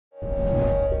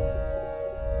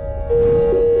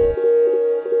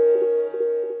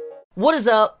What is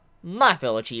up, my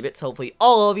fellow Chiebits? Hopefully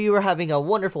all of you are having a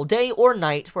wonderful day or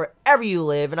night wherever you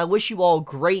live, and I wish you all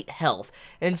great health.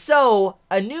 And so,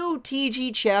 a new TG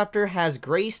chapter has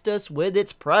graced us with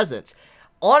its presence.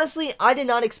 Honestly, I did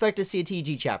not expect to see a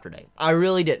TG chapter day. I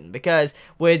really didn't, because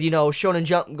with, Shonen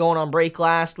Jump going on break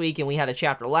last week, and we had a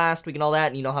chapter last week and all that,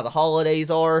 and you know how the holidays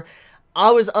are,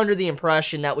 I was under the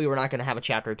impression that we were not going to have a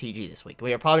chapter of TG this week.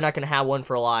 We are probably not going to have one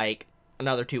for, like,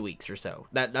 another 2 weeks or so.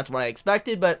 That's what I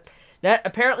expected, but that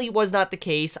apparently was not the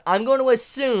case. I'm going to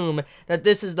assume that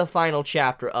this is the final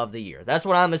chapter of the year. That's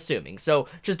what I'm assuming. So,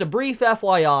 just a brief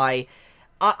FYI,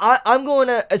 I'm going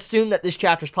to assume that this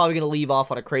chapter is probably going to leave off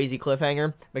on a crazy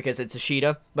cliffhanger, because it's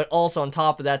Ishida. But also on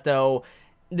top of that, though,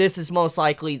 this is most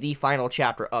likely the final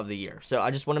chapter of the year. So,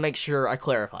 I just want to make sure I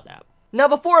clarify that. Now,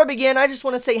 before I begin, I just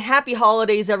want to say happy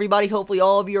holidays, everybody. Hopefully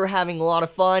all of you are having a lot of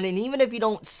fun, and even if you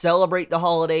don't celebrate the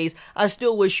holidays, I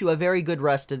still wish you a very good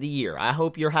rest of the year. I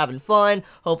hope you're having fun,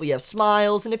 hopefully you have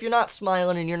smiles, and if you're not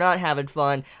smiling and you're not having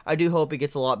fun, I do hope it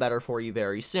gets a lot better for you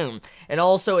very soon. And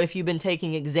also, if you've been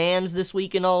taking exams this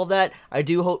week and all of that, I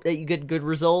do hope that you get good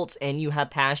results and you have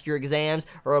passed your exams,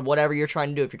 or whatever you're trying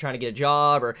to do. If you're trying to get a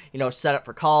job, or, set up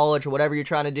for college, or whatever you're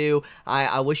trying to do,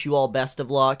 I wish you all best of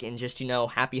luck, and just,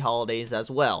 happy holidays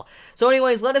as well. So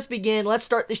anyways, let us begin. Let's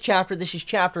start this chapter. This is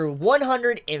chapter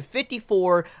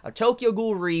 154 of Tokyo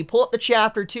Ghoul Re. Pull up the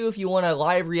chapter too if you want to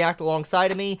live react alongside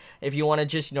of me, if you want to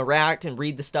just, react and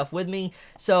read the stuff with me.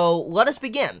 So let us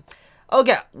begin.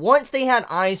 Okay, once they had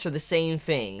eyes for the same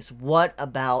things, what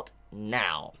about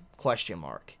now? Question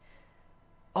mark.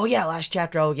 Oh yeah, last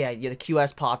chapter, oh yeah, the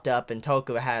QS popped up and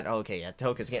Toka had, okay, yeah,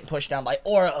 Toka's getting pushed down by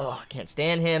Aura. Oh, I can't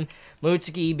stand him.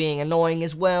 Mutsuki being annoying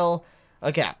as well.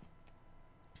 Okay.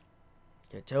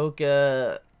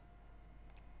 Toka.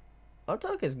 Oh,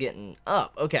 Toka's getting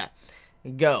up. Okay.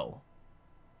 Go.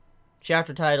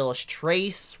 Chapter title is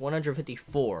Trace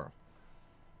 154.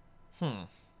 I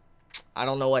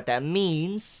don't know what that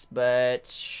means,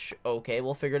 but okay,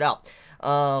 we'll figure it out.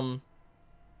 So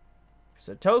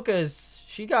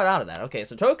she got out of that. Okay,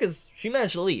 so she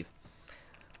managed to leave.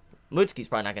 Mutsuki's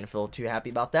probably not going to feel too happy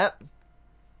about that.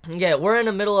 Yeah, we're in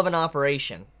the middle of an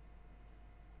operation.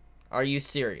 Are you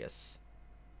serious?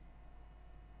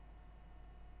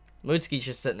 Mutsuki's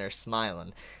just sitting there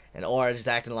smiling, and Aura's just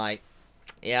acting like,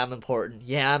 yeah, I'm important.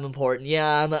 Yeah, I'm important.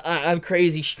 Yeah, I'm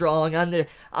crazy strong.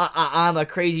 I'm a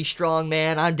crazy strong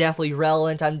man. I'm definitely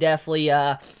relevant. I'm definitely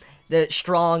the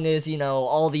strong as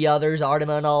all the others,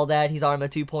 Artema and all that. He's Artema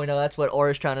 2.0. That's what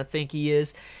Aura's trying to think he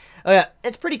is. Oh yeah,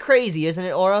 it's pretty crazy, isn't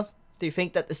it, Aura? Do you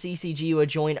think that the CCG would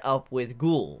join up with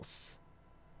ghouls?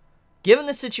 Given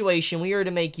the situation, we are to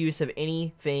make use of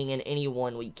anything and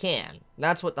anyone we can.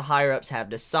 That's what the higher-ups have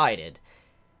decided,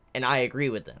 and I agree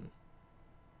with them.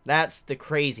 That's the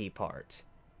crazy part.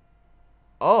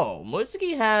 Oh,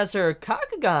 Mutsuki has her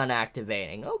Kakugan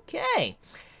activating. Okay.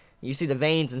 You see the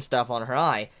veins and stuff on her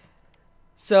eye.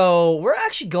 So, we're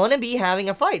actually going to be having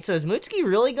a fight. So, is Mutsuki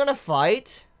really going to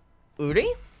fight Uri?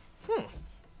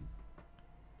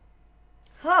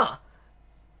 Huh.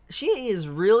 She is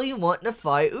really wanting to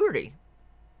fight Uri.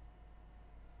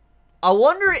 I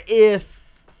wonder if...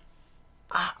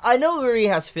 I know Uri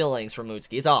has feelings for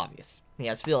Mutsuki. It's obvious. He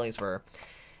has feelings for her.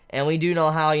 And we do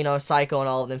know how, Psycho and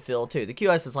all of them feel, too. The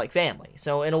QS is like family.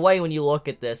 So, in a way, when you look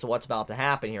at this, what's about to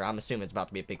happen here, I'm assuming it's about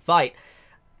to be a big fight.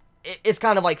 It's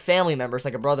kind of like family members,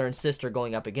 like a brother and sister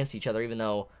going up against each other, even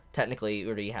though technically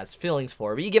Uri has feelings for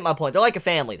her. But you get my point. They're like a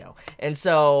family, though. And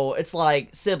so, it's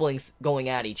like siblings going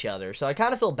at each other. So, I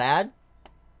kind of feel bad.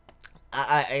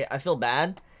 I feel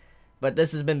bad. But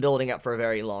this has been building up for a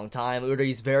very long time.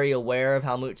 Uri's very aware of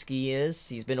how Mutsuki is.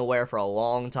 He's been aware for a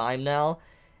long time now.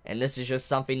 And this is just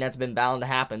something that's been bound to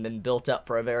happen, been built up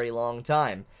for a very long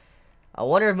time. I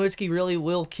wonder if Mutsuki really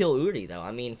will kill Uri, though.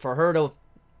 I mean, for her to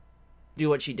do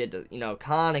what she did to,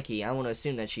 Kaneki, I want to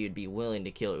assume that she would be willing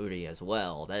to kill Uri as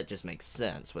well. That just makes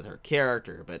sense with her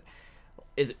character. But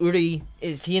is he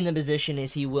in the position,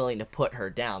 is he willing to put her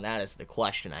down? That is the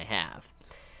question I have.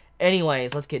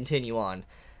 Anyways, let's continue on.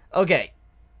 Okay.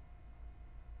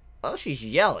 Oh, she's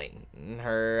yelling.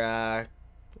 Her,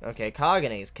 okay,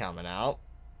 Kagene's coming out.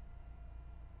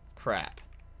 Crap.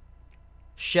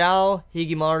 Hsiao,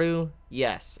 Higimaru,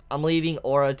 yes. I'm leaving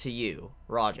Aura to you.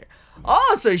 Roger.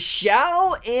 Oh, so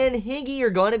Hsiao and Higi are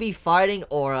going to be fighting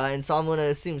Aura, and so I'm going to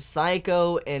assume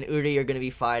Psycho and Uri are going to be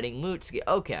fighting Mutsuki.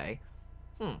 Okay.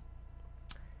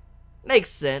 Makes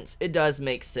sense. It does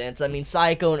make sense. I mean,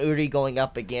 Psycho and Uri going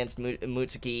up against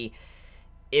Mutsuki,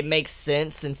 it makes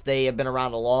sense since they have been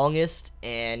around the longest,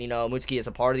 and, Mutsuki is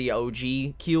a part of the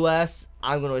OG QS.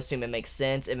 I'm going to assume it makes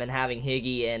sense. And then having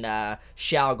Higgy and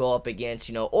Hsiao go up against,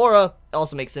 you know, Aura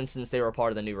also makes sense since they were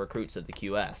part of the new recruits of the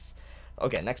QS.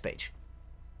 Okay, next page.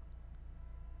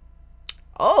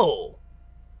 Oh.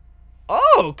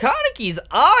 Oh, Kaneki's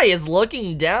eye is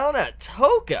looking down at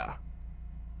Toka.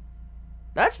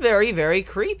 That's very, very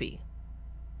creepy.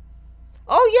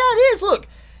 Oh, yeah, it is. Look,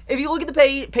 if you look at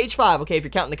the page 5, okay, if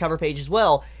you're counting the cover page as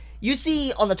well, you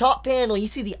see on the top panel, you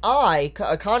see the eye,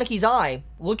 Kaneki's eye,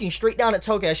 looking straight down at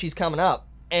Toka as she's coming up.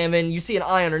 And then you see an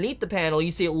eye underneath the panel,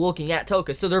 you see it looking at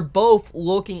Toka. So they're both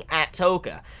looking at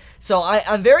Toka. So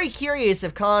I'm very curious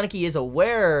if Kaneki is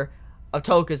aware of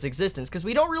Toka's existence, because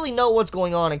we don't really know what's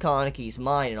going on in Kaneki's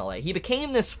mind and all that. He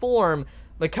became this form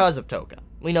because of Toka.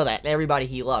 We know that, and everybody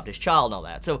he loved, his child and all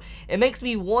that. So it makes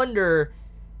me wonder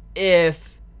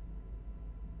if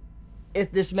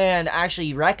this man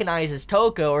actually recognizes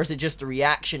Toka, or is it just a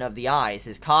reaction of the eyes,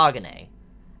 his Kagane?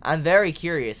 I'm very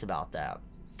curious about that.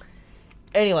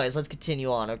 Anyways, let's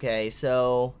continue on, okay,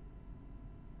 so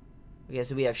we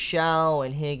have Hsiao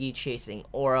and Higgy chasing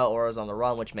Aura. Aura's on the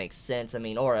run, which makes sense. I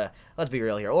mean, Aura, let's be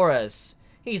real here,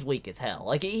 he's weak as hell.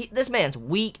 Like, this man's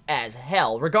weak as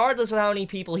hell. Regardless of how many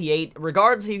people he ate,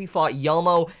 regardless if he fought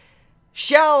Yomo,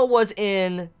 Hsiao was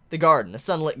in the garden, the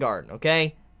sunlit garden,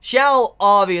 okay? Hsiao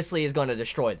obviously is going to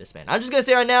destroy this man. I'm just going to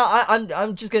say right now,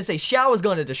 I'm just going to say Hsiao is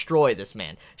going to destroy this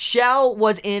man. Hsiao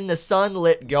was in the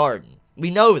sunlit garden. We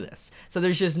know this. So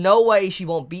there's just no way she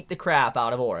won't beat the crap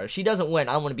out of Aura. If she doesn't win,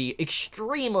 I'm going to be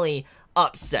extremely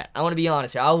upset. I want to be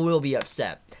honest here. I will be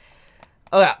upset.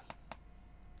 Okay.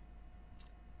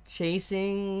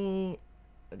 Chasing.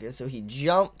 Okay, so he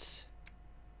jumped.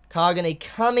 Kagane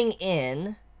coming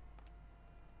in.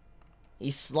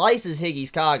 He slices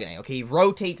Higgy's Kagane. Okay, he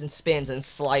rotates and spins and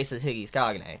slices Higgy's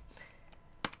Kagane.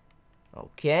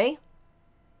 Okay.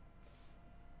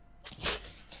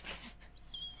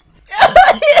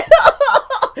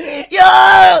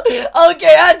 Yo!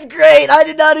 Okay, that's great. I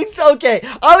did not okay.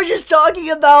 I was just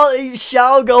talking about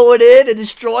Hsiao going in and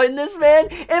destroying this man,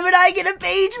 and then I get a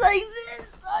page like this.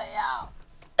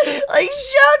 Like,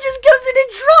 Hsiao just comes in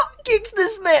and drop kicks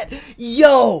this man.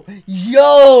 Yo!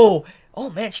 Oh,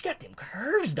 man, she got them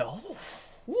curves, though.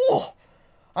 Whoa.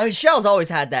 I mean, Hsiao's always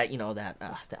had that, you know, that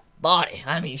body.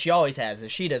 I mean, she always has.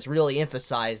 She does really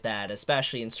emphasize that,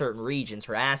 especially in certain regions,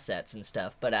 her assets and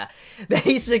stuff. But,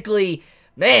 basically,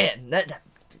 man,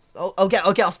 okay,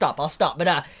 I'll stop.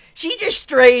 But, she just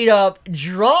straight up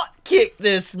drop kicked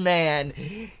this man.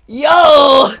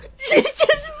 Yo! She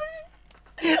just...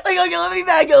 Like, okay, let me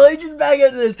back up. Let me just back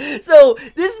up to this. So,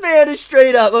 this man is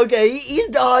straight up, okay, he's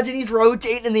dodging, he's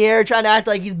rotating in the air, trying to act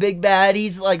like he's big bad.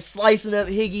 He's, like, slicing up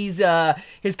Higgy's,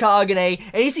 his Kagane,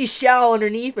 and you see Hsiao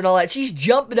underneath and all that. She's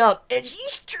jumping up, and she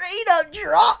straight up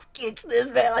drop kicks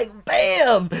this man, like,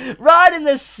 bam! Right in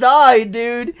the side,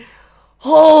 dude.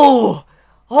 Oh,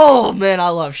 man, I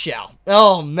love Hsiao.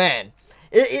 Oh, man.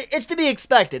 It's to be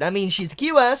expected. I mean, she's a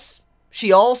QS.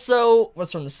 She also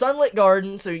was from the Sunlit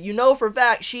Garden, so you know for a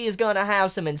fact she is going to have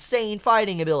some insane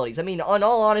fighting abilities. I mean, in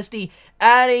all honesty,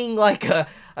 adding like a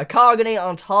Kagane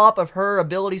on top of her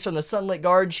abilities from the Sunlit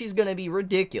Garden, she's going to be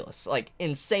ridiculous. Like,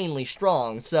 insanely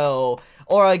strong. So,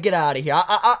 Aura, get out of here.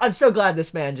 I'm so glad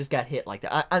this man just got hit like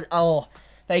that. Oh,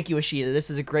 thank you, Ishida. This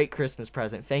is a great Christmas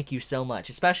present. Thank you so much.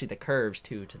 Especially the curves,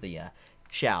 too, to the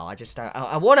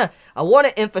Hsiao. I wanna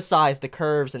emphasize the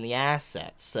curves and the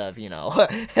assets of, you know,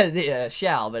 the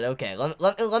Hsiao, but okay,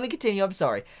 let me continue, I'm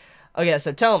sorry. Okay,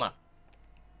 so Toma,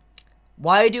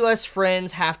 why do us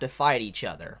friends have to fight each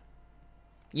other?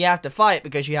 You have to fight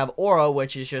because you have Aura,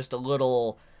 which is just a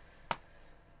little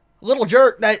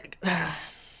jerk that...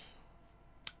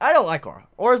 I don't like Aura.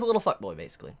 Aura's a little fuckboy,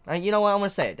 basically. You know what, I'm gonna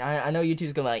say it. I know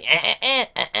YouTube's gonna be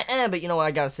like, but you know what,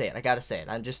 I gotta say it.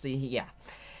 I'm just, yeah.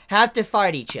 Have to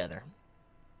fight each other.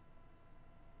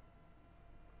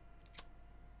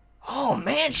 Oh,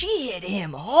 man, she hit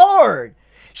him hard.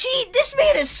 This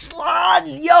man is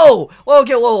sliding. Yo. Well,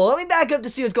 okay, whoa, let me back up to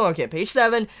see what's going on. Okay, page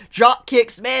 7. Drop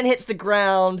kicks. Man hits the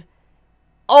ground.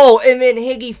 Oh, and then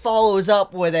Higgy follows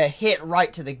up with a hit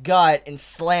right to the gut and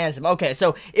slams him. Okay,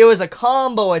 so it was a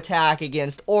combo attack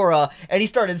against Aura, and he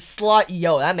started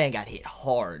Yo, that man got hit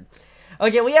hard.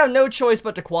 Okay, we have no choice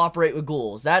but to cooperate with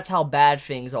ghouls. That's how bad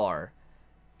things are.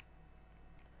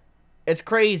 It's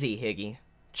crazy, Higgy.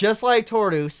 Just like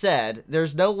Toru said,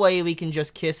 there's no way we can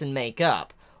just kiss and make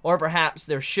up. Or perhaps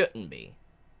there shouldn't be.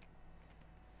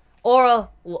 Aura.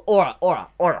 Let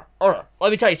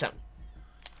me tell you something.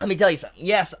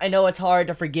 Yes, I know it's hard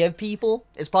to forgive people.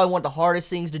 It's probably one of the hardest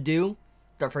things to do.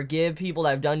 To forgive people that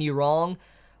have done you wrong.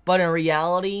 But in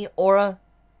reality, Aura,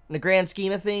 in the grand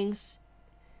scheme of things...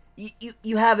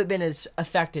 you haven't been as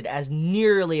affected as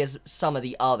nearly as some of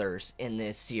the others in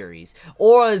this series.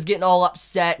 Aura is getting all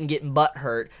upset and getting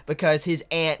butthurt because his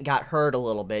aunt got hurt a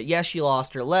little bit. Yes, she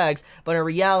lost her legs, but in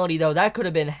reality, though, that could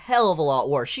have been a hell of a lot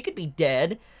worse. She could be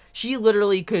dead. She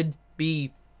literally could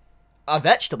be a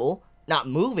vegetable, not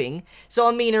moving. So,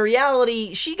 I mean, in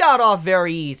reality, she got off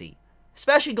very easy,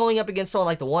 especially going up against someone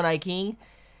like the One-Eye King.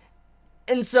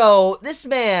 And so, this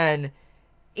man,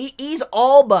 he's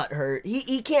all butthurt.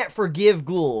 He can't forgive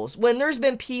ghouls. When there's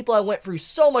been people that went through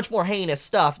so much more heinous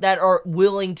stuff that are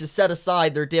willing to set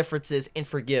aside their differences and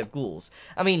forgive ghouls.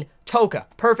 I mean, Toka,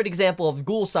 perfect example of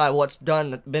ghoul side, what's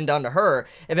been done to her.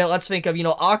 And then let's think of, you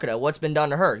know, Akira, what's been done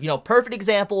to her. You know, perfect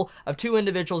example of two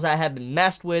individuals that have been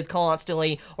messed with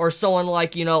constantly, or someone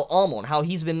like, you know, Almond, how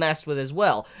he's been messed with as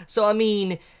well. So, I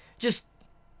mean, just,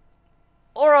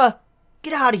 Aura,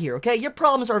 get out of here, okay? Your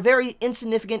problems are very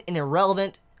insignificant and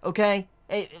irrelevant, okay?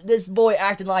 Hey, this boy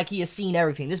acting like he has seen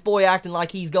everything. This boy acting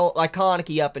like he's going like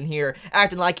Kaneki up in here,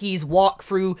 acting like he's walked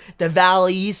through the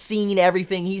valley. He's seen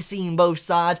everything. He's seen both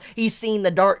sides. He's seen the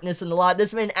darkness and the light.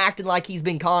 This man acting like he's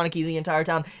been Kaneki the entire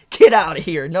time. Get out of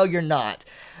here. No, you're not.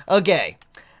 Okay.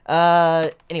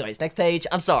 Anyways, next page.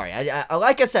 I'm sorry. I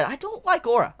like I said, I don't like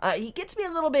Aura. He gets me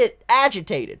a little bit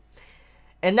agitated.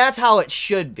 And that's how it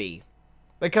should be.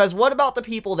 Because what about the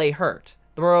people they hurt?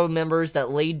 The royal members that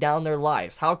laid down their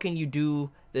lives. How can you do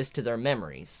this to their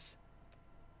memories?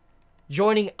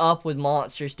 Joining up with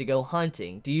monsters to go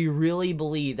hunting. Do you really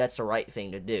believe that's the right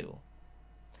thing to do?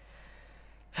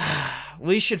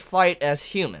 We should fight as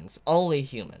humans. Only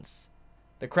humans.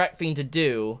 The correct thing to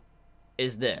do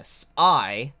is this.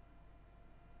 As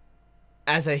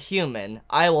a human,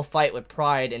 I will fight with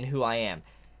pride in who I am.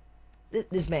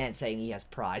 This man saying he has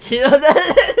pride. You know,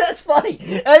 that's funny.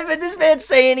 This man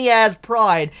saying he has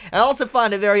pride. I also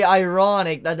find it very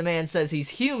ironic that the man says he's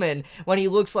human when he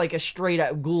looks like a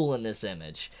straight-up ghoul in this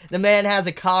image. The man has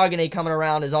a Kagane coming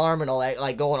around his arm and all that,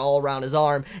 like going all around his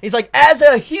arm. He's like, as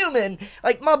a human,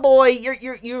 like, my boy, you're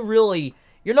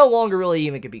no longer really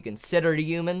even could be considered a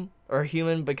human or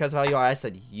human because of how you are. I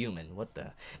said human. What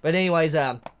the? But anyways,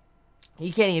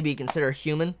 he can't even be considered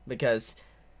human because.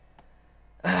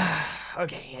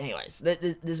 Okay, anyways,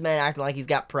 this man acting like he's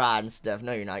got pride and stuff.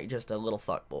 No, you're not. You're just a little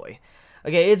fuckboy.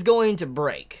 Okay, it's going to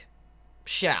break.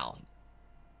 Hsiao.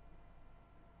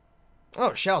 Oh,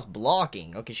 Hsiao's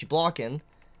blocking. Okay, she's blocking.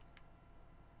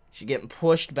 She's getting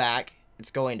pushed back.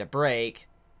 It's going to break.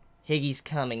 Higgy's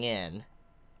coming in.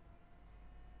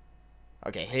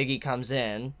 Okay, Higgy comes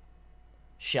in.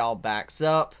 Hsiao backs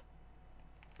up.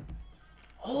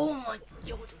 Oh my,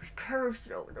 yo, there's curves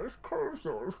though. There's curves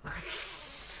though.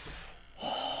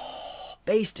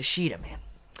 Base to Sheeta, man.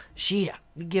 Sheeta,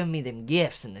 you giving me them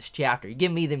gifts in this chapter. You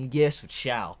giving me them gifts with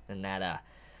Hsiao and that,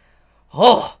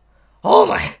 oh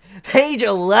my, page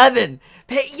 11.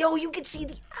 Yo, you can see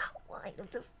the outline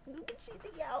of the,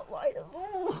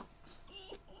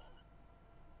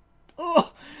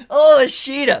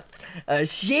 Sheeta.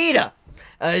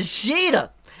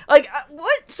 Sheeta. Like,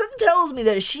 what? Something tells me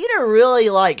that Sheeta really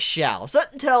likes Hsiao.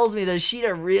 Something tells me that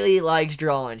Sheeta really likes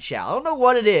drawing Hsiao. I don't know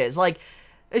what it is. Like,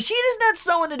 Sheeta's not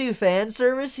someone to do fan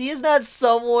service. He is not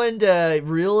someone to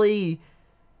really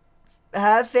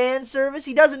have fan service.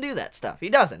 He doesn't do that stuff. He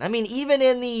doesn't. I mean, even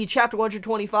in the chapter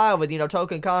 125 with, you know,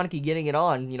 Toka and Kaneki getting it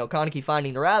on, you know, Kaneki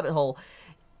finding the rabbit hole,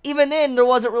 even then, there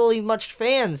wasn't really much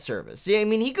fan service. I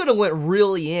mean, he could have went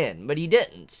really in, but he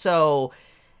didn't. So,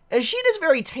 Sheeta's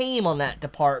very tame on that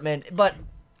department, but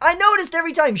I noticed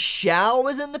every time Hsiao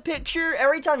was in the picture,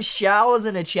 every time Hsiao was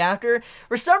in a chapter,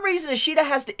 for some reason, Sheeta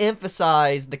has to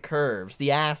emphasize the curves, the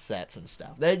assets and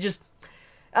stuff. That just,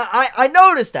 I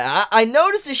noticed that. I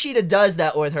noticed that Sheeta does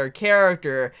that with her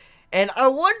character, and I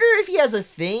wonder if he has a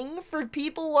thing for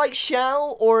people like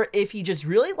Hsiao, or if he just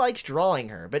really likes drawing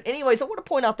her. But anyways, I want to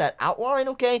point out that outline,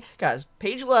 okay? Guys,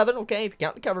 page 11, okay, if you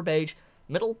count the cover page,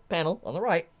 middle panel on the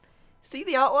right. See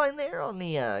the outline there on the,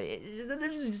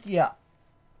 yeah.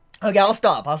 Okay, I'll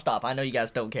stop. I know you guys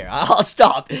don't care. I'll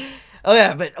stop.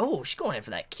 Okay, but, oh, she's going in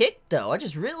for that kick, though. I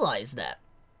just realized that.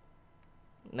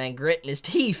 Man gritting his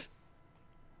teeth.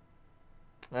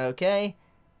 Okay.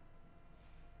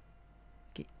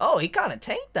 Oh, he kind of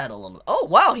tanked that a little bit. Oh,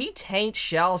 wow, he tanked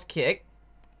Hsiao's kick.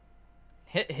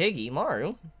 Hit Higgy,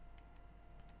 Maru.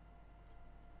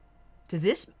 To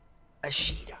this...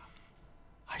 Ashita, no!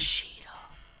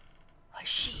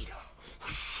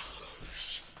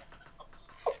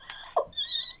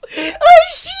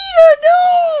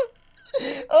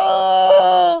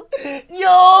 Oh,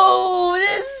 yo,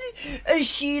 this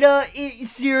Ashita,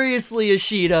 seriously,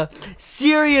 Ashita,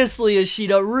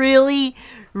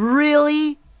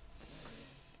 really?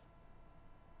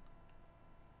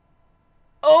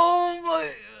 Oh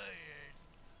my...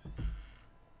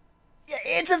 Yeah,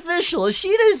 it's official.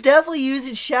 Ishida is definitely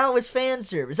using Hsiao as fan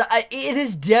service. It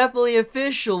is definitely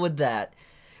official with that.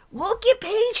 Look at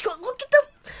page 12. Look at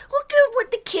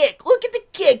what the kick. Look at the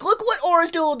kick. Look what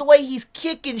Aura's doing with the way he's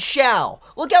kicking Hsiao.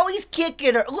 Look how he's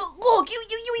kicking her. Look,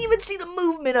 you even see the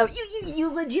movement of it. You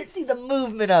legit see the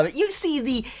movement of it. You see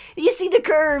the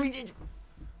curve.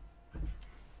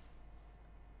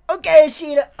 Okay,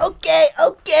 Ishida.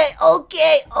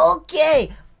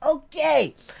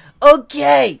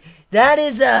 Okay. That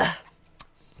is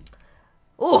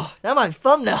oh, that might be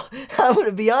thumbnail. I'm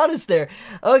gonna be honest there.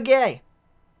 Okay.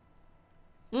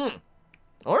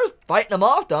 Aura's fighting him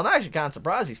off, though. I'm actually kind of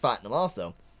surprised he's fighting him off,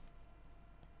 though.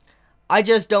 I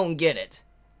just don't get it.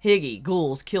 Higgy,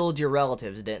 ghouls killed your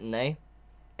relatives, didn't they?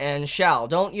 And Hsiao,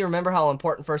 don't you remember how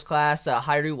important first class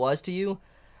Hairu was to you?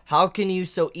 How can you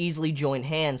so easily join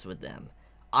hands with them?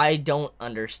 I don't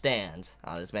understand.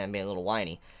 Oh, this man being a little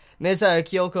whiny. Miss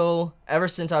Kyoko, ever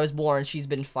since I was born, she's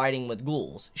been fighting with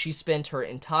ghouls. She spent her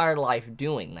entire life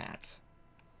doing that.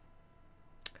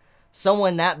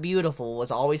 Someone that beautiful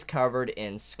was always covered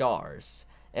in scars.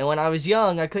 And when I was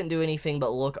young, I couldn't do anything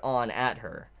but look on at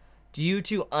her. Do you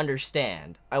two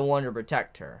understand? I want to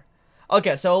protect her.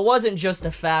 Okay, so it wasn't just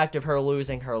the fact of her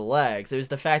losing her legs. It was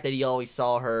the fact that he always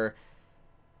saw her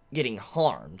getting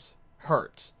harmed,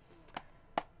 hurt.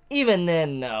 Even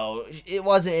then, though, it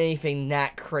wasn't anything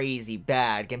that crazy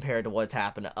bad compared to what's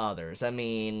happened to others. I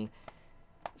mean,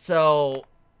 so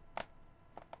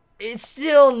it's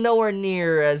still nowhere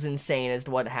near as insane as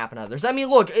to what happened to others. I mean,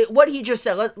 look, what he just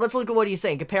said, let's look at what he's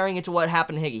saying, comparing it to what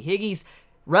happened to Higgy. Higgy's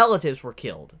relatives were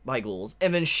killed by ghouls,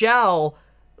 and then Hsiao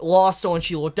lost someone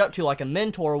she looked up to like a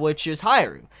mentor, which is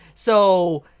Hairu.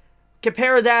 So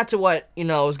compare that to what, you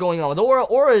know, is going on with Aura.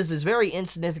 Aura's is very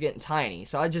insignificant and tiny.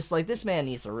 So I just, like, this man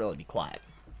needs to really be quiet.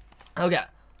 Okay.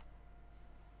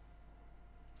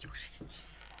 You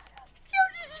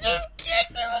just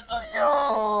kicked him at the...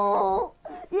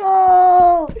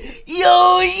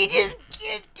 Yo, he just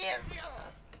kicked him.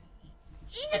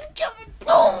 He just coming...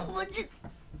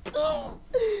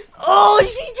 Oh,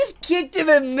 she just kicked him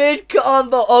in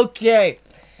mid-combo. Okay.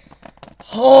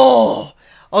 Oh...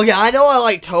 Okay, I know I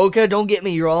like Toka, don't get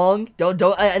me wrong.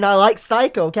 And I like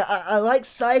Psycho. Okay, I like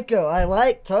Psycho. I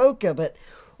like Toka, but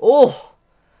oh,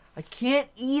 I can't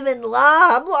even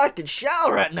lie. I'm liking Hsiao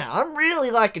right now. I'm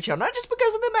really liking Hsiao. Not just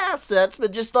because of the assets,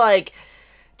 but just like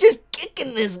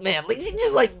kicking this man. Like, he's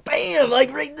just like bam,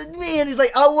 like right the man. He's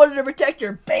like, I wanted to protect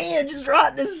her. Bam, just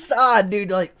right this side, dude.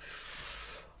 Like,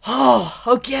 oh,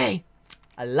 okay.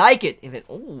 I like it. If it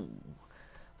oh.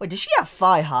 Wait, does she have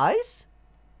 5 highs?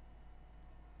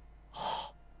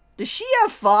 Does she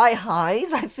have 5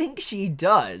 highs? I think she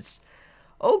does.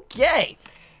 Okay.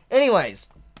 Anyways.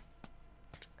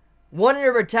 Wanting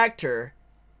to protect her,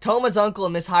 Toma's uncle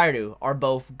and Miss Hairu are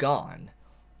both gone.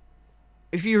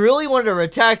 If you really wanted to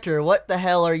protect her, what the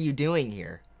hell are you doing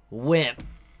here? Wimp.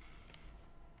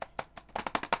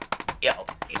 Yo.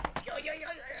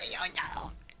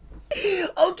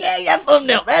 Okay, that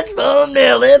thumbnail. That's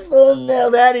thumbnail. That's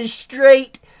thumbnail. That is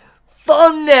straight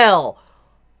thumbnail.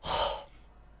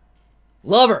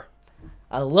 Love her.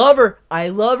 I love her. I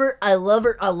love her. I love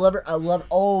her. I love her. I love her.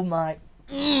 Oh my.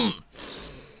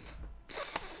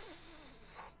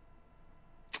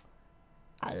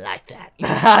 I like that.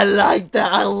 I like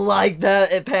that. I like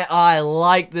that. I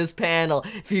like this panel.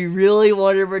 If you really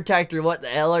want to protect her, what the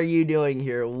hell are you doing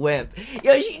here, wimp?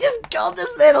 Yo, she just called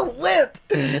this man a wimp.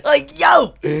 Like,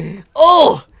 yo.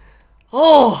 Oh.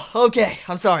 Oh. Okay.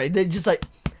 I'm sorry. They just like.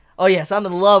 Oh yes, I'm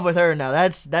in love with her now.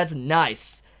 That's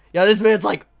nice. Yo, this man's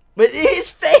like, with his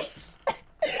face,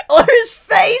 on his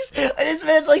face, and this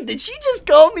man's like, did she just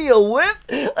call me a wimp?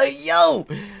 Like, yo,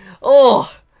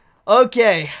 oh,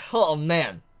 okay, oh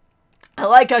man. I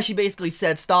like how she basically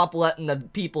said, stop letting the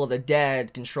people of the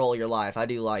dead control your life. I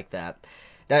do like that.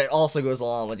 That also goes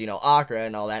along with, you know, Akira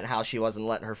and all that, and how she wasn't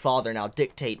letting her father now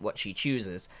dictate what she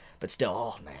chooses. But still,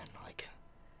 oh man, like,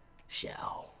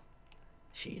 Hsiao,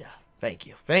 Shida. Thank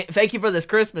you. Thank you for this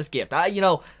Christmas gift.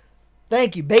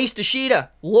 Thank you. Base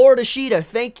Ishida, Lord Ishida,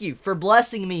 thank you for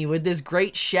blessing me with this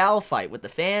great Hsiao fight. With the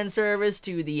fan service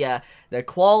to the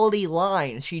quality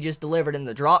lines she just delivered in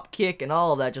the drop kick and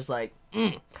all of that. Just like,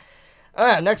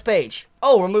 Alright, next page.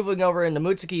 Oh, we're moving over into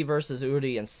Mutsuki versus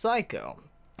Uri and Psycho.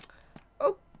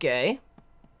 Okay.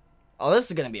 Oh,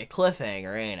 this is going to be a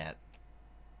cliffhanger, ain't it?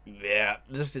 Yeah,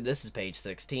 this is page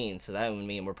 16, so that would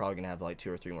mean we're probably going to have like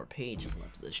 2 or 3 more pages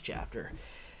left of this chapter.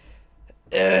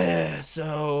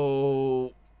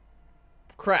 So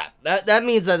crap. That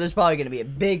means that there's probably going to be a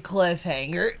big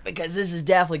cliffhanger, because this is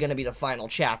definitely going to be the final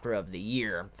chapter of the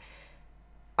year.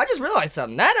 I just realized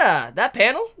something. That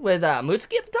panel with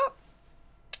Mutsuki at the top,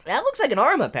 that looks like an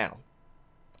Arma panel.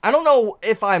 I don't know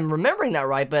if I'm remembering that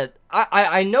right, but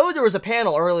I know there was a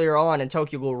panel earlier on in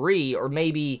Tokyo Ghoul Re, or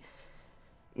maybe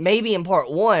in part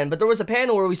 1, but there was a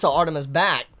panel where we saw Artema's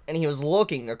back, and he was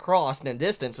looking across in the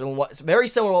distance, and what's very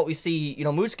similar to what we see, you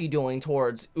know, Mutsuki doing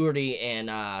towards Uri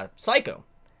and Psycho.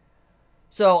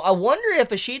 So I wonder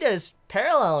if Ishida is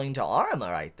paralleling to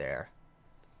Arma right there.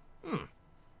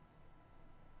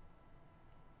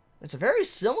 It's a very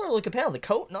similar looking panel. The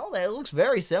coat and all that, it looks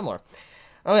very similar.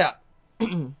 Oh, yeah.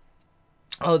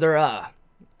 Oh,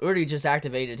 Uri just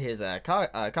activated his,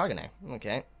 Kagane.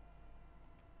 Okay.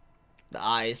 The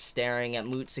eyes staring at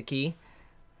Mutsuki.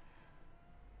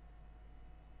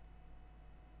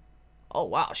 Oh,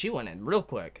 wow, she went in real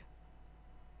quick.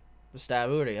 Stab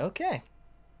Uri, okay.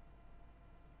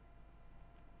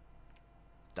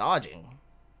 Dodging.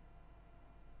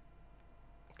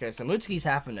 Okay, so Mutsuki's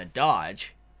having to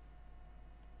dodge.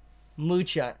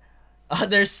 Mucha. Oh,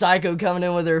 there's Psycho coming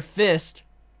in with her fist.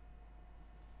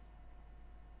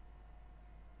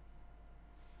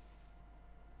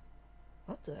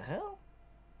 What the hell?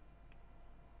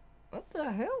 What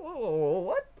the hell?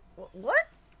 Whoa, what?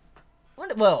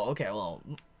 Well, okay, well.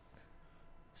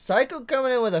 Psycho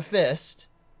coming in with a fist.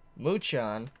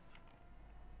 Muchan.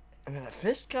 And then a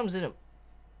fist comes in and...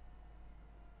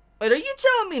 Wait, are you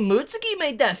telling me Mutsuki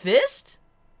made that fist?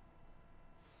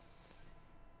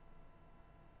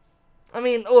 I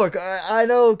mean, look, I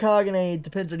know Kagane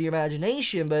depends on your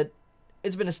imagination, but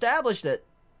it's been established that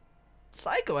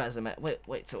Psycho has a wait,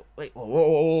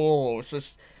 whoa. It's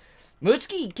just,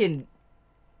 Mutsuki can...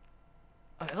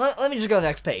 Let me just go to the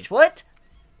next page. What?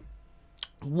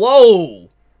 Whoa!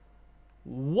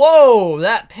 Whoa,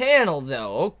 that panel,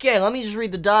 though. Okay, let me just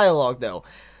read the dialogue, though.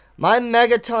 My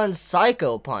Megaton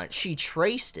Psycho Punch. She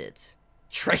traced it.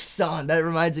 Traced on. That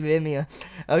reminds me of Mia.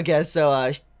 Okay,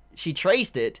 so, she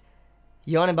traced it.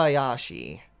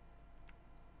 Yonebayashi.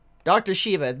 Dr.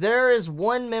 Shiba, there is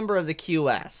one member of the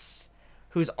QS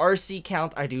whose RC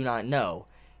count I do not know.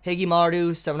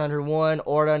 Higimaru, 701,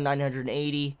 Ora,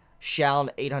 980, Hsiao,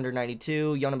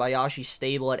 892, Yonebayashi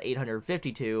stable at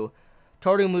 852,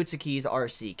 Toru Mutsuki's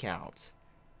RC count.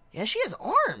 Yeah, she has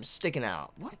arms sticking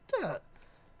out. What the...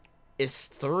 is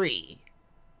 3.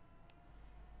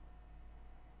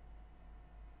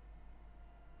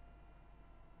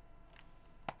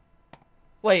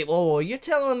 Wait, whoa, you're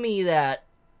telling me that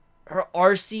her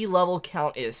RC level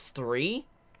count is 3?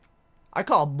 I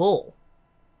call bull.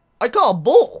 I call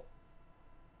bull!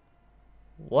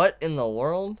 What in the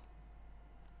world?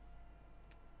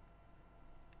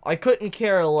 I couldn't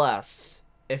care less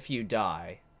if you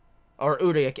die. Or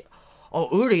Uri,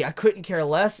 Uri, I couldn't care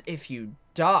less if you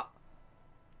die.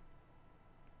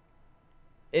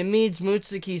 It means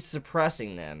Mutsuki's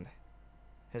suppressing them.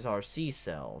 His RC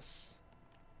cells.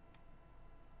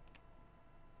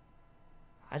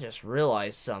 I just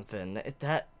realized something.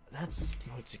 That's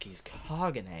Mutsuki's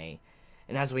Kagane.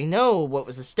 And as we know, what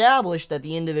was established that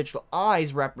the individual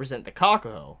eyes represent the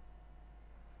Kakuho.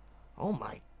 Oh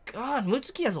my god,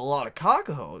 Mutsuki has a lot of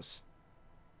Kakuhos.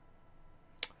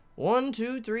 1,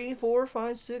 2, 3, 4,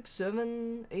 5, 6,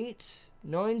 7, 8,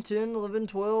 9, 10, 11,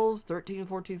 12, 13,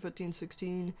 14, 15,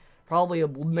 16. Probably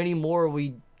many more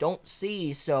we don't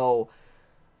see, so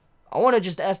I want to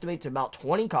just estimate to about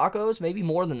 20 Kakuhos, maybe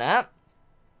more than that.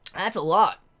 That's a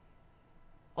lot.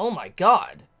 Oh my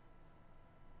god.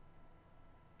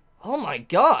 Oh my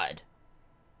god.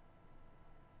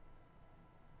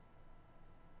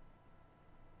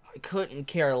 I couldn't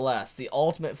care less. The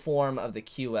ultimate form of the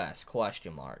QS,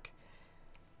 question mark.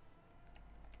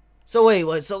 So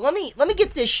wait, so let me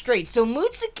get this straight. So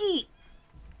Mutsuki's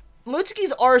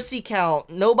RC count,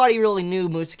 nobody really knew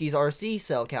Mutsuki's RC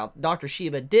cell count. Dr.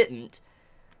 Shiba didn't.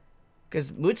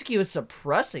 Because Mutsuki was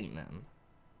suppressing them.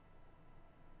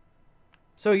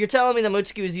 So you're telling me that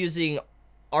Mutsuki was using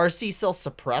RC cell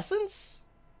suppressants?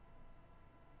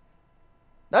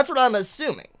 That's what I'm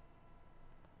assuming.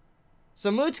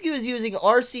 So Mutsuki was using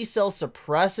RC cell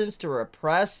suppressants to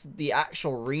repress the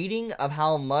actual reading of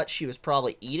how much she was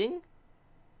probably eating?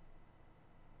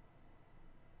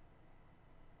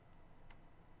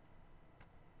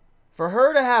 For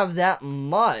her to have that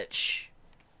much,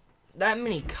 that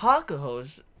many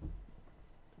Kakuhos,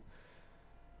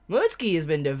 Mutsuki has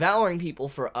been devouring people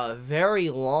for a very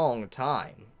long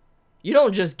time. You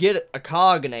don't just get a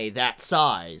Kagane that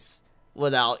size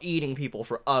without eating people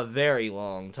for a very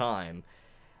long time.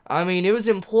 I mean, it was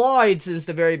implied since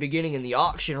the very beginning in the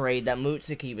auction raid that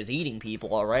Mutsuki was eating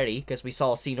people already, because we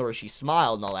saw a scene where she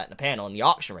smiled and all that in the panel in the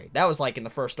auction raid. That was like in the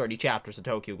first 30 chapters of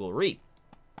Tokyo Ghoul Re.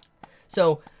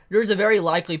 So, there's a very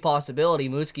likely possibility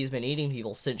Mutsuki's been eating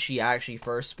people since she actually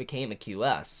first became a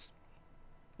QS.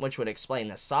 Which would explain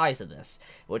the size of this.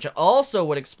 Which also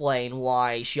would explain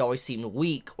why she always seemed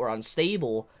weak or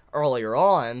unstable earlier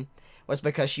on, was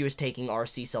because she was taking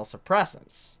RC cell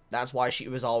suppressants. That's why she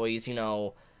was always, you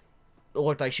know,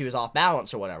 looked like she was off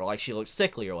balance or whatever, like she looked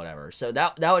sickly or whatever. So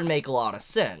that would make a lot of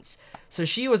sense. So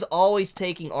she was always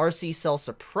taking RC cell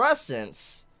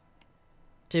suppressants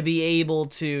to be able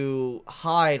to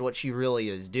hide what she really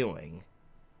is doing.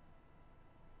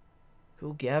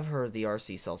 Who gave her the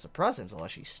RC cell suppressants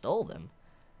unless she stole them?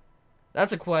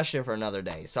 That's a question for another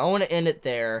day. So I want to end it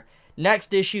there.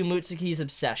 Next issue, Mutsuki's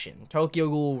Obsession, Tokyo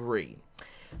Ghoul Re.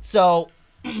 So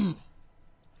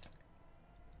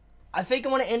I think I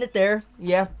want to end it there.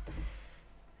 Yeah.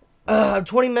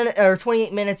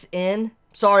 28 minutes in.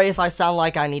 Sorry if I sound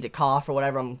like I need to cough or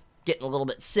whatever. I'm getting a little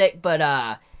bit sick,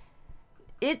 but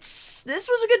this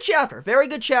was a good chapter. Very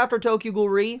good chapter, Tokyo Ghoul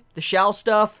Re. The Hsiao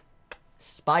stuff,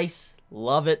 spice.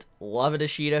 Love it. Love it,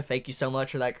 Ishida. Thank you so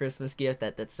much for that Christmas gift.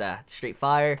 That's straight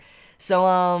fire. So,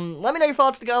 let me know your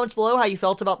thoughts in the comments below, how you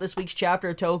felt about this week's chapter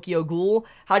of Tokyo Ghoul.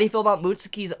 How do you feel about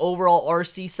Mutsuki's overall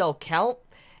RC cell count?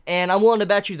 And I'm willing to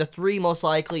bet you the 3 most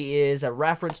likely is a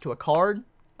reference to a card.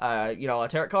 You know, a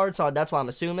tarot card, so that's what I'm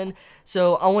assuming.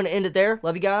 So, I want to end it there.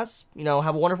 Love you guys. You know,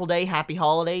 have a wonderful day. Happy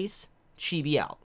holidays. Chibi out.